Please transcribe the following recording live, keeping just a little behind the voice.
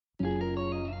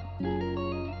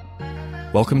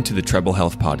Welcome to the Treble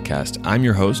Health Podcast. I'm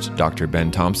your host, Dr.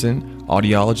 Ben Thompson,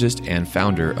 audiologist and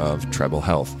founder of Treble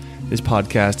Health. This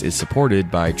podcast is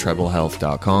supported by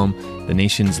TrebleHealth.com, the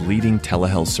nation's leading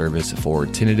telehealth service for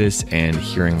tinnitus and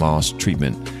hearing loss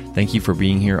treatment. Thank you for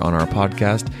being here on our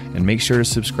podcast, and make sure to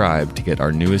subscribe to get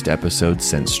our newest episodes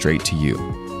sent straight to you.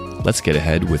 Let's get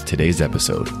ahead with today's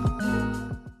episode.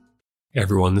 Hey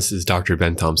everyone, this is Dr.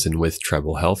 Ben Thompson with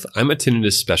Treble Health. I'm a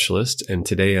tinnitus specialist, and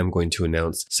today I'm going to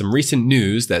announce some recent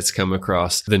news that's come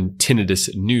across the tinnitus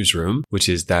newsroom, which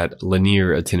is that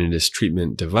Lenire, a tinnitus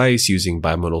treatment device using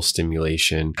bi-modal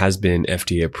stimulation, has been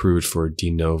FDA approved for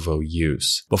de novo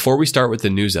use. Before we start with the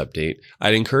news update,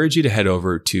 I'd encourage you to head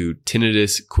over to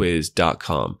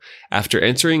tinnitusquiz.com. After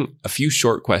answering a few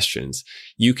short questions,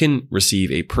 you can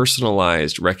receive a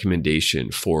personalized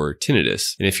recommendation for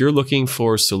tinnitus. And if you're looking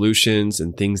for solutions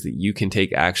and things that you can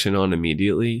take action on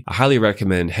immediately, I highly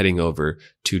recommend heading over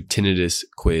to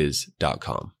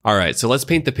tinnitusquiz.com. All right, so let's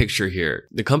paint the picture here.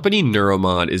 The company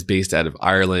Neuromod is based out of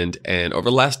Ireland, and over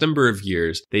the last number of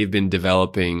years, they've been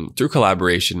developing, through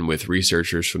collaboration with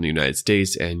researchers from the United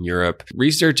States and Europe,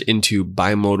 research into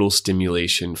bimodal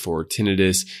stimulation for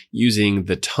tinnitus using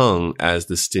the tongue as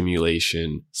the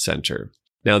stimulation center.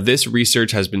 Now, this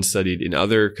research has been studied in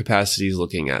other capacities,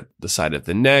 looking at the side of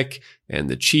the neck and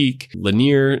the cheek.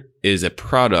 Lenire is a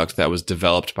product that was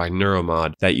developed by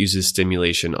Neuromod that uses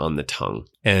stimulation on the tongue.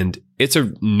 And it's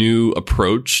a new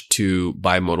approach to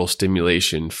bimodal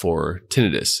stimulation for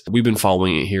tinnitus. We've been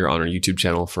following it here on our YouTube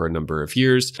channel for a number of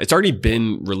years. It's already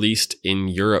been released in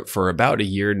Europe for about a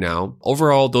year now.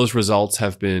 Overall, those results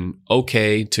have been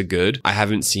okay to good. I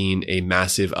haven't seen a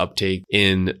massive uptake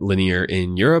in Lenire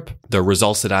in Europe. The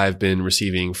results that I've been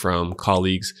receiving from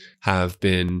colleagues have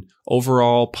been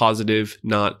overall positive,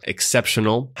 not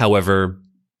exceptional. However,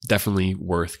 definitely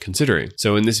worth considering.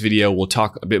 So in this video, we'll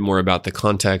talk a bit more about the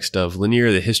context of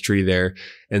Lenire, the history there,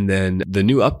 and then the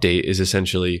new update is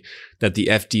essentially that the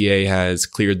FDA has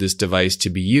cleared this device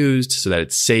to be used so that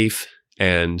it's safe,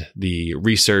 and the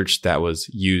research that was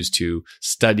used to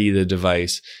study the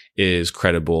device is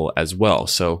credible as well.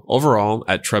 So overall,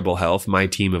 at Treble Health, my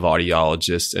team of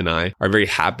audiologists and I are very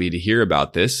happy to hear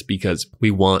about this because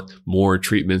we want more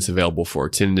treatments available for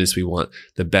tinnitus. We want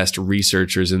the best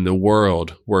researchers in the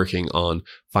world working on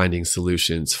finding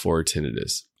solutions for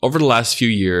tinnitus. Over the last few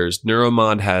years,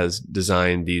 Neuromod has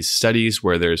designed these studies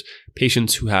where there's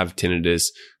patients who have tinnitus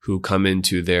who come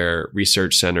into their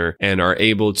research center and are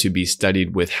able to be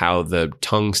studied with how the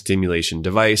tongue stimulation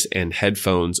device and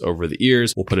headphones over the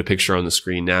ears. We'll put a picture on the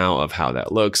screen now of how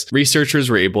that looks.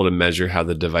 Researchers were able to measure how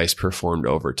the device performed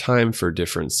over time for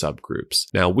different subgroups.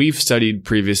 Now, we've studied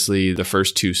previously the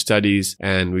first two studies,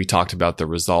 and we talked about the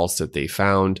results that they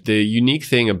found. The unique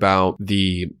thing about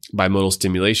the bimodal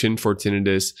stimulation for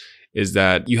tinnitus is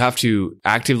that you have to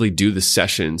actively do the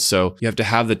session. So you have to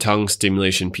have the tongue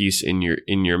stimulation piece in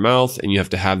your mouth, and you have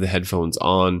to have the headphones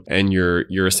on, and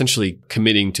you're essentially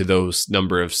committing to those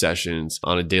number of sessions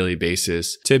on a daily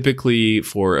basis, typically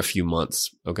for a few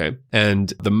months. Okay.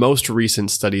 And the most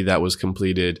recent study that was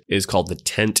completed is called the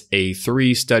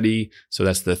TENT-A3 study. So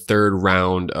that's the third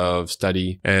round of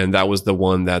study. And that was the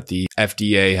one that the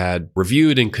FDA had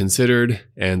reviewed and considered,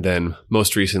 and then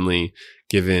most recently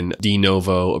given de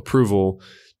novo approval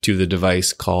to the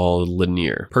device called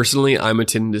Lenire. Personally, I'm a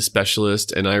tinnitus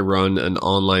specialist, and I run an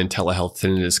online telehealth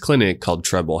tinnitus clinic called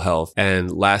Treble Health.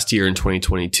 And last year in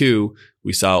 2022,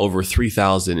 we saw over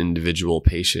 3,000 individual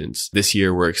patients. This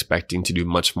year, we're expecting to do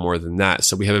much more than that.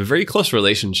 So we have a very close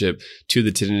relationship to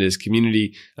the tinnitus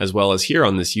community, as well as here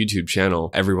on this YouTube channel,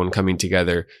 everyone coming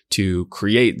together to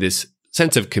create this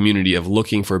sense of community of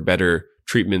looking for better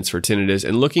treatments for tinnitus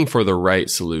and looking for the right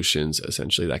solutions,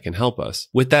 essentially, that can help us.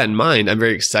 With that in mind, I'm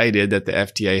very excited that the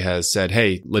FDA has said,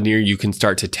 hey, Lenire, you can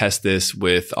start to test this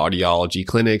with audiology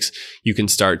clinics. You can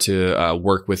start to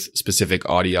work with specific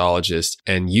audiologists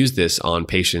and use this on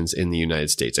patients in the United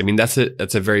States. I mean, that's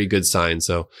a very good sign.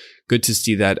 So good to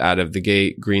see that out of the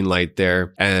gate, green light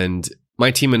there. And my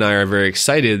team and I are very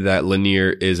excited that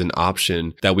Lenire is an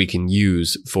option that we can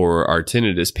use for our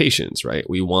tinnitus patients, right?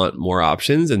 We want more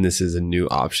options, and this is a new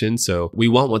option. So we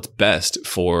want what's best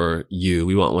for you.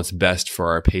 We want what's best for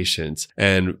our patients.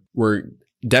 And we're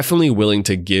definitely willing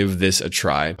to give this a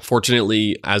try.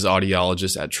 Fortunately, as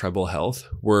audiologists at Treble Health,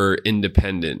 we're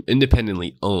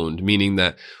independently owned, meaning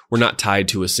that we're not tied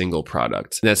to a single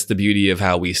product. And that's the beauty of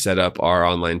how we set up our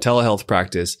online telehealth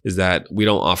practice, is that we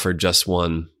don't offer just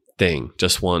one thing,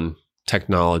 just one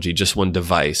technology, just one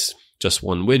device, just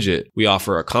one widget. We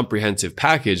offer a comprehensive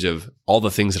package of all the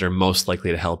things that are most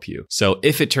likely to help you. So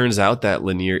if it turns out that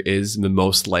Lenire is the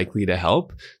most likely to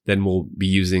help, then we'll be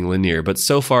using Lenire. But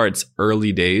so far it's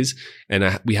early days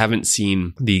and we haven't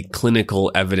seen the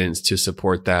clinical evidence to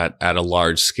support that at a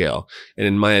large scale. And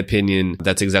in my opinion,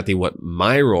 that's exactly what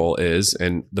my role is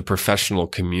and the professional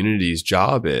community's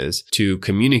job is, to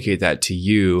communicate that to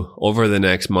you over the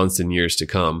next months and years to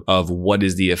come of what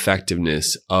is the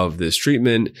effectiveness of this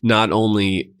treatment, not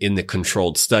only in the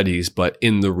controlled studies, but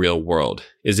in the real world.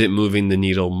 Is it moving the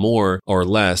needle more or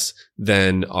less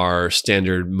than our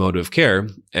standard mode of care?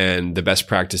 And the best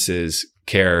practices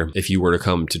care, if you were to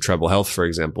come to Treble Health, for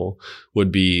example,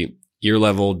 would be ear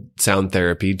level sound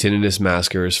therapy, tinnitus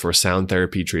maskers for sound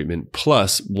therapy treatment,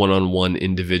 plus one-on-one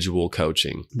individual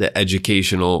coaching, the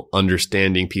educational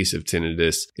understanding piece of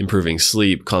tinnitus, improving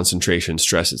sleep, concentration,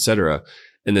 stress, etc.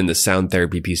 And then the sound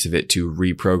therapy piece of it to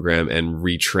reprogram and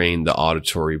retrain the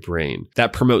auditory brain.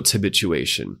 That promotes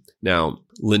habituation. Now,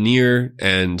 Lenire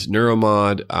and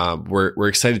Neuromod, we're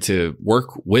excited to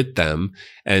work with them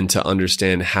and to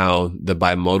understand how the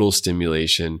bi-modal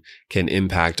stimulation can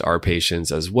impact our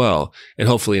patients as well, and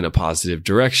hopefully in a positive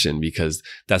direction, because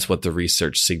that's what the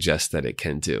research suggests that it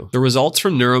can do. The results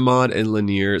from Neuromod and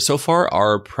Lenire so far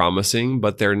are promising,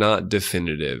 but they're not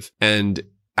definitive. And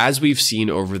as we've seen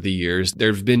over the years,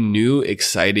 there have been new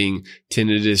exciting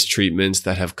tinnitus treatments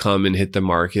that have come and hit the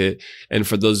market. And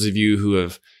for those of you who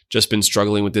have just been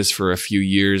struggling with this for a few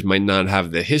years, might not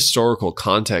have the historical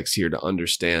context here to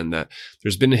understand that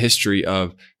there's been a history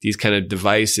of these kind of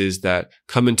devices that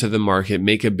come into the market,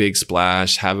 make a big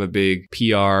splash, have a big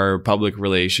PR, public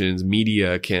relations,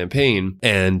 media campaign.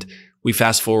 And we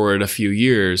fast forward a few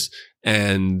years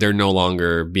and they're no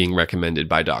longer being recommended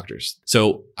by doctors.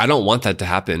 So I don't want that to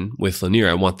happen with Lenire.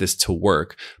 I want this to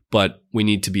work, but we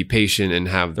need to be patient and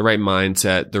have the right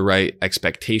mindset, the right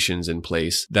expectations in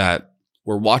place that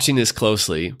we're watching this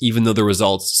closely. Even though the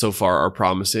results so far are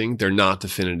promising, they're not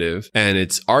definitive. And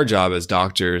it's our job as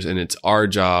doctors and it's our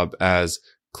job as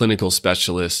clinical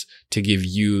specialists to give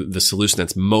you the solution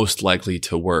that's most likely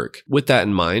to work. With that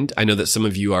in mind, I know that some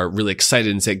of you are really excited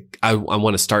and say, I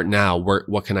want to start now.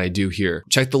 What can I do here?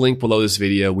 Check the link below this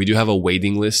video. We do have a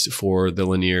waiting list for the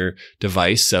Lenire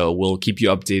device, so we'll keep you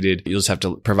updated. You'll just have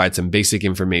to provide some basic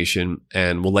information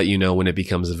and we'll let you know when it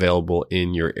becomes available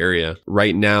in your area.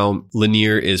 Right now,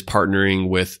 Lenire is partnering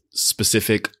with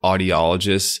specific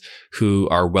audiologists who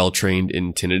are well-trained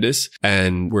in tinnitus,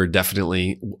 and we're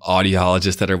definitely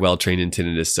audiologists that are well-trained in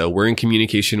tinnitus. So we're in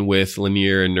communication with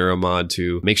Lenire and Neuromod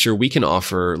to make sure we can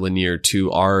offer Lenire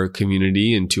to our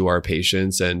community and to our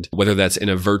patients. And whether that's in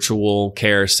a virtual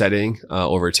care setting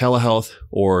over telehealth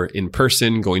or in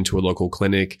person, going to a local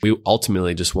clinic, we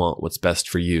ultimately just want what's best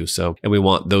for you. So, and we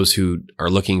want those who are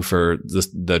looking for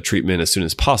the treatment as soon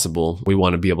as possible. We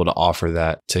want to be able to offer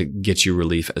that to get you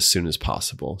relief as soon as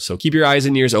possible. So keep your eyes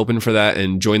and ears open for that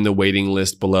and join the waiting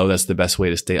list below. That's the best way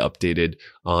to stay updated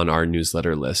on our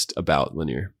newsletter list about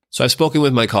Lenire. So I've spoken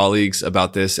with my colleagues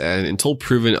about this, and until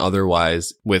proven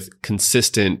otherwise, with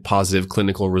consistent positive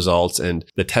clinical results and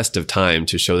the test of time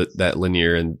to show that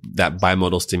Lenire and that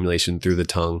bi-modal stimulation through the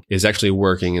tongue is actually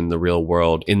working in the real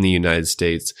world in the United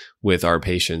States with our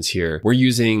patients here, we're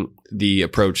using the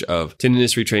approach of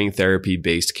tinnitus retraining therapy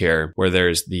based care, where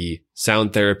there's the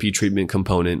sound therapy treatment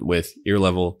component with ear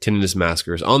level tinnitus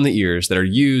maskers on the ears that are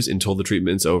used until the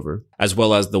treatment's over, as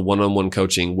well as the one-on-one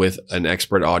coaching with an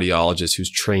expert audiologist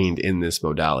who's trained in this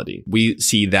modality. We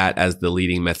see that as the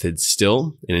leading method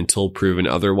still, and until proven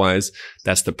otherwise,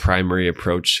 that's the primary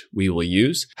approach we will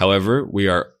use. However, we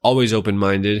are always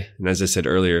open-minded, and as I said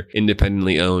earlier,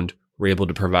 independently owned. We're able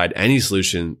to provide any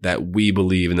solution that we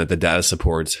believe and that the data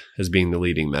supports as being the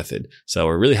leading method. So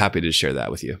we're really happy to share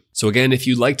that with you. So again, if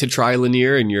you'd like to try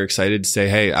Lenire and you're excited to say,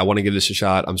 hey, I want to give this a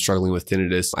shot, I'm struggling with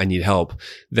tinnitus, I need help,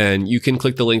 then you can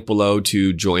click the link below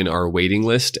to join our waiting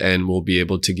list, and we'll be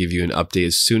able to give you an update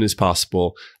as soon as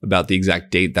possible about the exact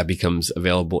date that becomes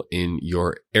available in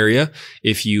your area.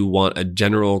 If you want a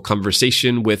general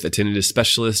conversation with a tinnitus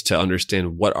specialist to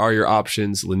understand what are your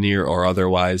options, Lenire or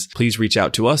otherwise, please reach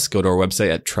out to us. Go to our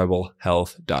website at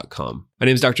treblehealth.com. My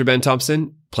name is Dr. Ben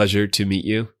Thompson. Pleasure to meet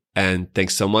you. And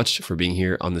thanks so much for being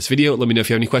here on this video. Let me know if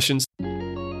you have any questions.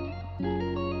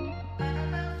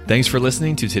 Thanks for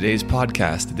listening to today's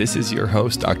podcast. This is your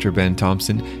host, Dr. Ben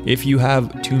Thompson. If you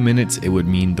have 2 minutes, it would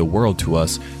mean the world to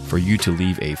us for you to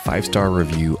leave a 5-star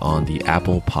review on the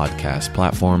Apple Podcast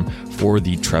platform for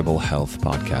the Treble Health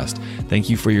podcast. Thank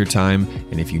you for your time.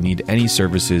 And if you need any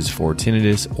services for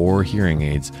tinnitus or hearing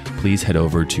aids, please head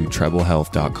over to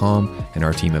treblehealth.com, and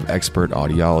our team of expert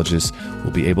audiologists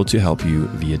will be able to help you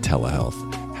via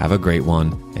telehealth. Have a great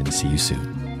one, and see you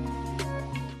soon.